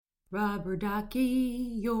Rubber ducky,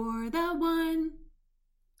 you're the one.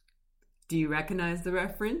 Do you recognize the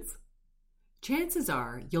reference? Chances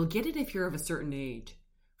are you'll get it if you're of a certain age.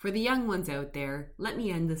 For the young ones out there, let me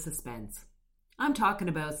end the suspense. I'm talking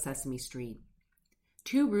about Sesame Street.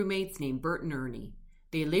 Two roommates named Bert and Ernie.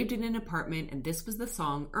 They lived in an apartment, and this was the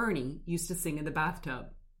song Ernie used to sing in the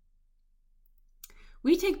bathtub.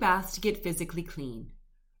 We take baths to get physically clean.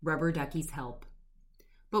 Rubber duckies help.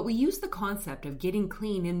 But we use the concept of getting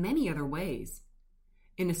clean in many other ways.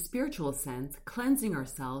 In a spiritual sense, cleansing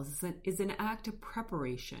ourselves is an act of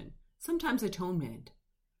preparation, sometimes atonement.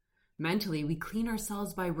 Mentally, we clean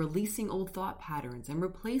ourselves by releasing old thought patterns and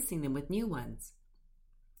replacing them with new ones.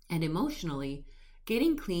 And emotionally,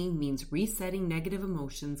 getting clean means resetting negative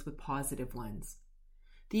emotions with positive ones.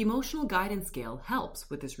 The emotional guidance scale helps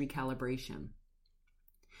with this recalibration.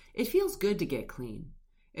 It feels good to get clean.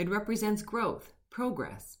 It represents growth,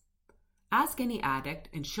 progress. Ask any addict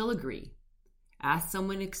and she'll agree. Ask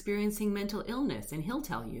someone experiencing mental illness and he'll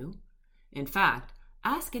tell you. In fact,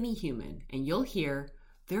 ask any human and you'll hear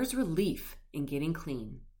there's relief in getting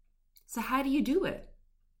clean. So how do you do it?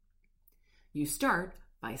 You start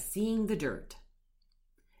by seeing the dirt.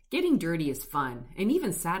 Getting dirty is fun and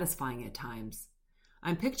even satisfying at times.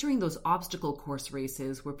 I'm picturing those obstacle course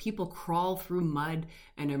races where people crawl through mud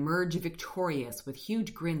and emerge victorious with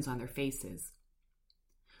huge grins on their faces.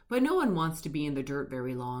 But no one wants to be in the dirt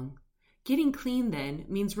very long. Getting clean then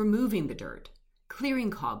means removing the dirt,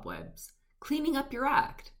 clearing cobwebs, cleaning up your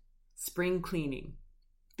act, spring cleaning.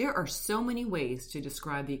 There are so many ways to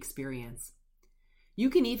describe the experience. You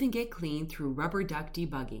can even get clean through rubber duck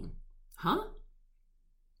debugging. Huh?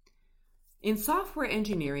 In software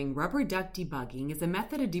engineering, rubber duck debugging is a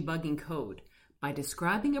method of debugging code by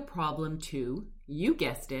describing a problem to, you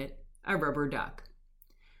guessed it, a rubber duck.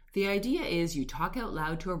 The idea is you talk out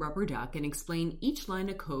loud to a rubber duck and explain each line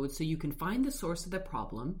of code so you can find the source of the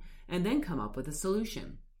problem and then come up with a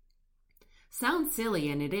solution. Sounds silly,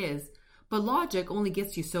 and it is, but logic only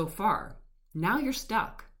gets you so far. Now you're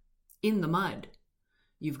stuck. In the mud.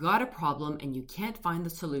 You've got a problem and you can't find the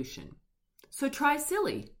solution. So try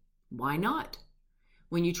silly. Why not?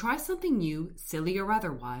 When you try something new, silly or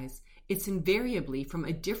otherwise, it's invariably from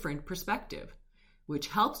a different perspective, which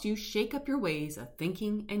helps you shake up your ways of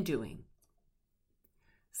thinking and doing.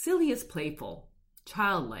 Silly is playful,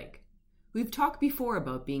 childlike. We've talked before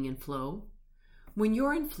about being in flow. When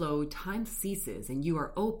you're in flow, time ceases and you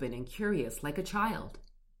are open and curious like a child.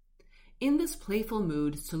 In this playful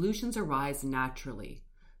mood, solutions arise naturally,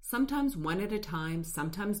 sometimes one at a time,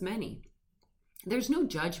 sometimes many. There's no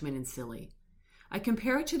judgment in silly. I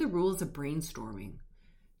compare it to the rules of brainstorming.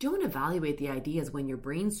 Don't evaluate the ideas when you're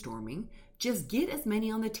brainstorming. Just get as many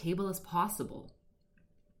on the table as possible.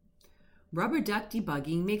 Rubber duck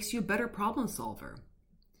debugging makes you a better problem solver.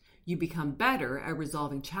 You become better at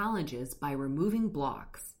resolving challenges by removing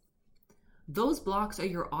blocks. Those blocks are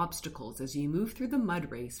your obstacles as you move through the mud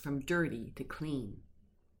race from dirty to clean.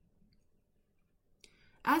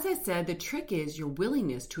 As I said, the trick is your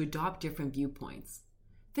willingness to adopt different viewpoints.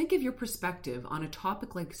 Think of your perspective on a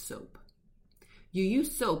topic like soap. You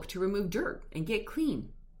use soap to remove dirt and get clean.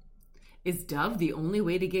 Is Dove the only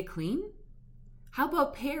way to get clean? How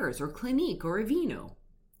about Pears or Clinique or Aveeno?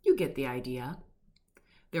 You get the idea.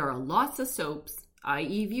 There are lots of soaps,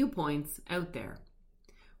 i.e. viewpoints, out there.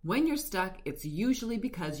 When you're stuck, it's usually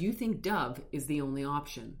because you think Dove is the only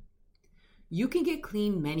option. You can get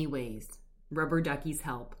clean many ways. Rubber duckies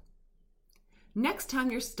help. Next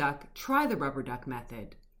time you're stuck, try the rubber duck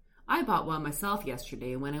method. I bought one myself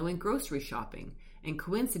yesterday when I went grocery shopping and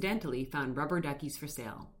coincidentally found rubber duckies for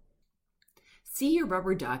sale. See your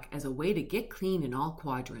rubber duck as a way to get clean in all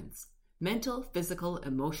quadrants: mental, physical,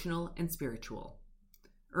 emotional, and spiritual.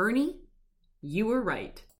 Ernie, you were right.